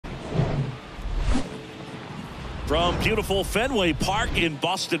From beautiful Fenway Park in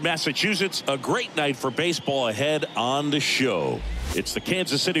Boston, Massachusetts, a great night for baseball ahead on the show. It's the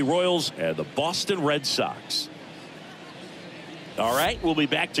Kansas City Royals and the Boston Red Sox. All right, we'll be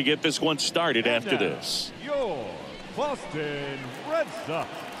back to get this one started after this. Your Boston Red Sox.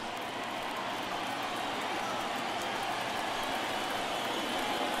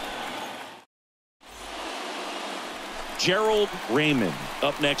 Gerald Raymond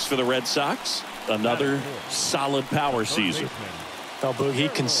up next for the Red Sox. Another solid power season. Well, Boog, he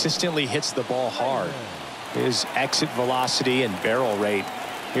consistently hits the ball hard. His exit velocity and barrel rate,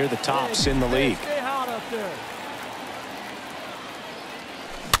 here are the tops in the league.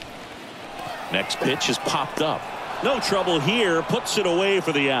 Next pitch is popped up. No trouble here. Puts it away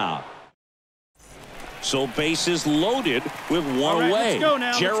for the out. So bases loaded with one away.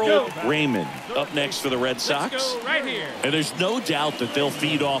 Gerald Raymond up next for the Red Sox. Right here. And there's no doubt that they'll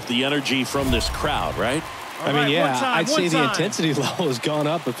feed off the energy from this crowd, right? I mean, yeah, I'd say the intensity level has gone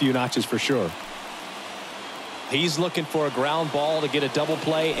up a few notches for sure. He's looking for a ground ball to get a double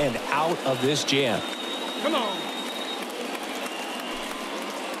play and out of this jam. Come on.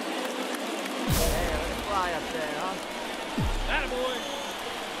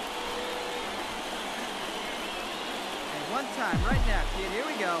 Right now, kid. Here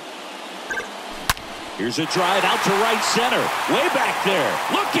we go. Here's a drive out to right center. Way back there.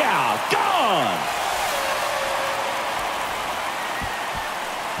 Look out. Gone.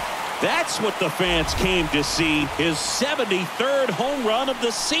 That's what the fans came to see. His 73rd home run of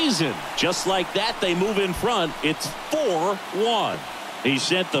the season. Just like that, they move in front. It's 4-1. He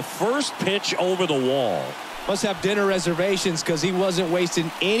sent the first pitch over the wall. Must have dinner reservations because he wasn't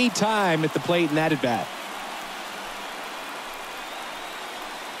wasting any time at the plate in that at bat.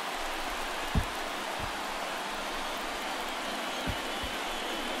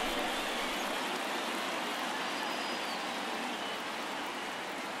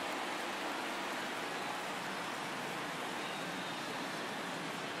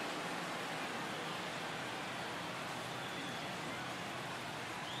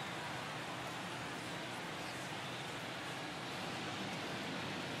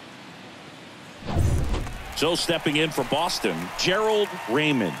 So stepping in for Boston, Gerald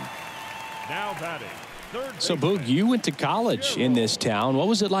Raymond. Now batting. So, Boog, you went to college in this town. What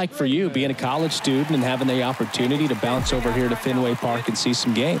was it like for you being a college student and having the opportunity to bounce over here to Fenway Park and see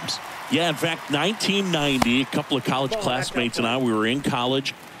some games? Yeah, in fact, 1990, a couple of college classmates and I, we were in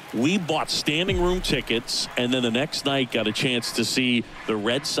college. We bought standing room tickets, and then the next night got a chance to see the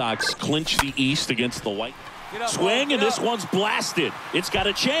Red Sox clinch the East against the White. Swing, and this one's blasted. It's got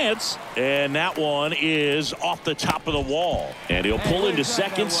a chance, and that one is off the top of the wall. And he'll pull into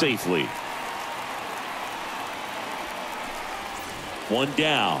second safely. One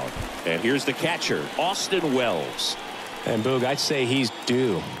down, and here's the catcher, Austin Wells. And Boog, I'd say he's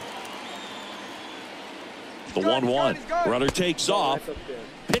due. The 1-1. Runner takes off.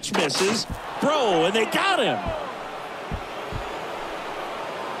 Pitch misses. Throw, and they got him.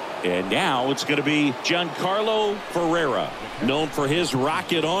 And now it's going to be Giancarlo Ferreira, known for his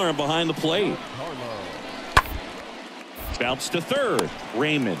rocket arm behind the plate. Bounce to third.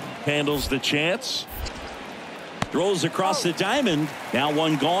 Raymond handles the chance. Throws across the diamond. Now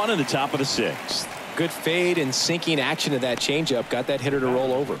one gone in the top of the sixth. Good fade and sinking action of that changeup. Got that hitter to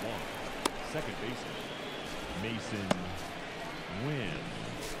roll over. Second baseman, Mason Wynn.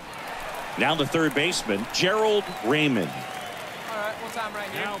 Now the third baseman, Gerald Raymond. Time right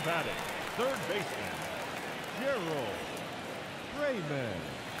here. Now batting, third baseman, Gerald Raymond.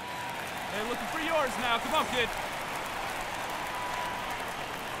 Hey, looking for yours now. Come on, kid.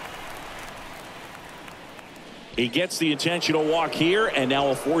 He gets the intentional walk here, and now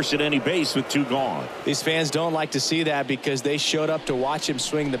will force at any base with two gone. These fans don't like to see that because they showed up to watch him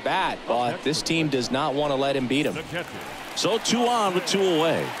swing the bat, but this team does not want to let him beat him. So 2 on with 2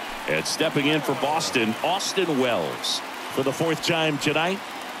 away. And stepping in for Boston, Austin Wells. For the 4th time tonight.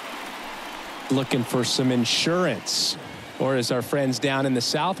 Looking for some insurance, or as our friends down in the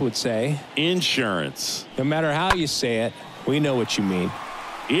South would say, insurance. No matter how you say it, we know what you mean.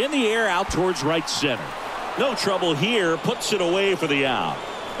 In the air out towards right center. No trouble here. Puts it away for the out.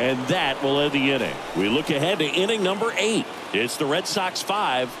 And that will end the inning. We look ahead to inning number 8. It's the Red Sox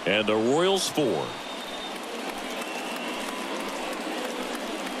 5 and the Royals 4.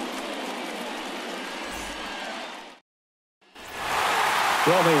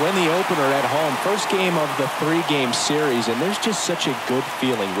 Well, they win the opener at home. First game of the 3-game series, and there's just such a good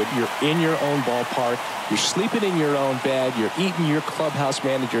feeling when you're in your own ballpark. You're sleeping in your own bed. You're eating your clubhouse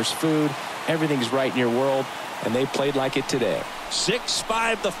manager's food. Everything's right in your world. and they played like it today.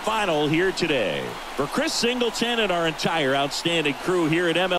 6-5 the final here today. For Chris Singleton and our entire outstanding crew here at MLB.